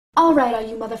Alright, all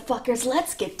you motherfuckers,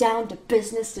 let's get down to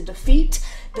business to defeat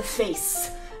the face.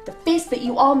 The face that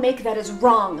you all make that is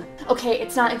wrong. Okay,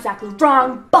 it's not exactly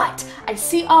wrong, but I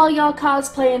see all y'all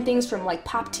cosplaying things from like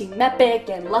Pop Team Epic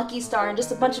and Lucky Star and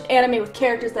just a bunch of anime with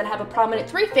characters that have a prominent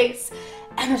three-face,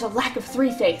 and there's a lack of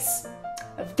three-face.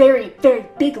 A very, very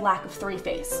big lack of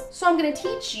three-face. So I'm gonna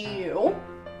teach you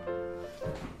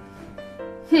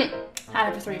how to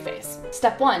have a three-face.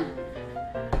 Step 1.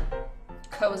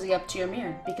 Cozy up to your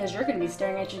mirror, because you're gonna be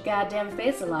staring at your goddamn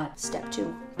face a lot. Step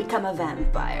 2. Become a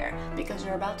vampire, because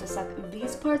you're about to suck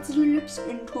these parts of your lips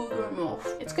into your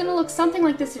mouth. It's gonna look something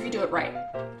like this if you do it right.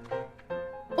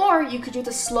 Or you could do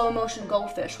the slow motion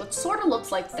goldfish, which sort of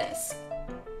looks like this.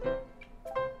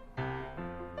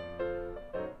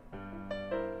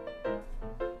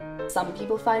 Some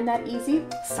people find that easy,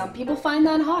 some people find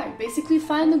that hard. Basically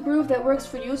find the groove that works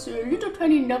for you so your little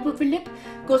tiny nub of a lip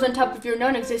goes on top of your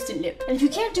non-existent lip. And if you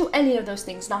can't do any of those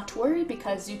things, not to worry,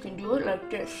 because you can do it like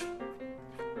this.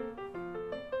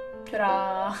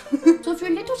 Ta-da! So if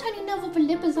your little tiny nub of a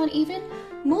lip is uneven,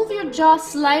 move your jaw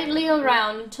slightly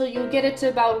around until you get it to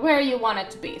about where you want it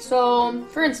to be. So,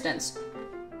 for instance,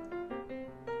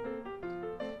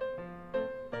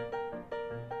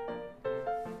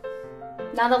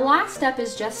 now the last step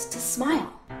is just to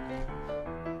smile.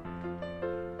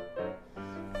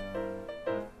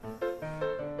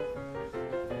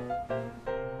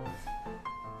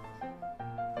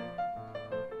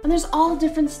 And there's all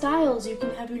different styles. You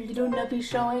can have your little nubby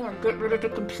showing, or get rid of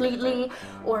it completely,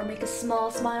 or make a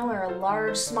small smile or a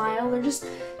large smile, or just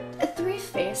a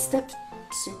three-face that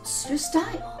suits your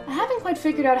style. I haven't quite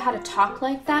figured out how to talk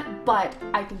like that, but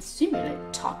I can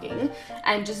simulate talking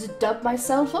and just dub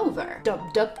myself over.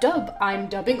 Dub, dub, dub. I'm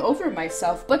dubbing over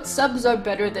myself, but subs are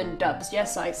better than dubs.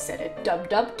 Yes, I said it. Dub,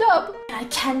 dub, dub. I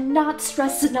cannot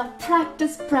stress enough.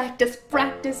 Practice, practice,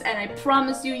 practice, and I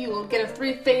promise you, you will get a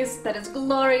three-face that is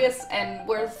glorious and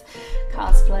worth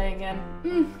cosplaying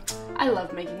in. I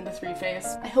love making the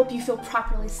three-face. I hope you feel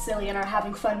properly silly and are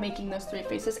having fun making those three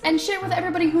faces, and share with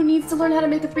everybody who needs to learn how to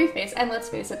make a three-face. And let's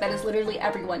face it, that is literally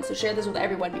everyone, so share this with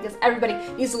everyone, because everybody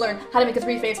needs to learn how to make a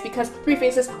three-face, because three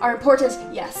faces are important,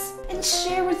 yes. And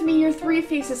share with me your three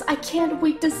faces. I can't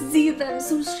wait to see them,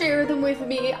 so share them with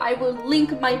me. I will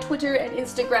link my Twitter and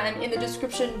Instagram in the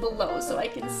description below so I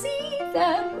can see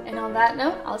them. And on that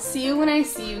note, I'll see you when I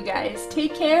see you guys.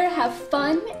 Take care, have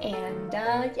fun, and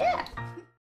yeah.